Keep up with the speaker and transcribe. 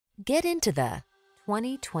Get into the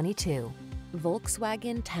 2022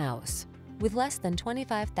 Volkswagen Taos. With less than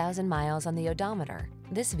 25,000 miles on the odometer,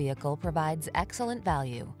 this vehicle provides excellent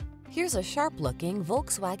value. Here's a sharp-looking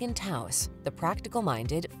Volkswagen Taos, the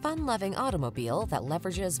practical-minded, fun-loving automobile that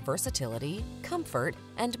leverages versatility, comfort,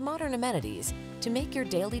 and modern amenities to make your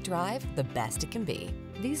daily drive the best it can be.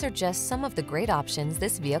 These are just some of the great options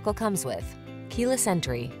this vehicle comes with: keyless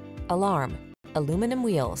entry, alarm, aluminum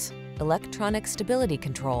wheels, electronic stability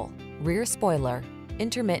control, rear spoiler,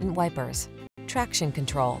 intermittent wipers, traction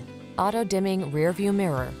control, auto-dimming rearview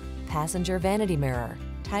mirror, passenger vanity mirror,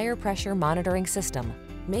 tire pressure monitoring system.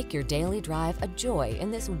 Make your daily drive a joy in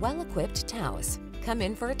this well-equipped Taos. Come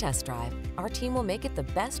in for a test drive. Our team will make it the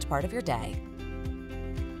best part of your day.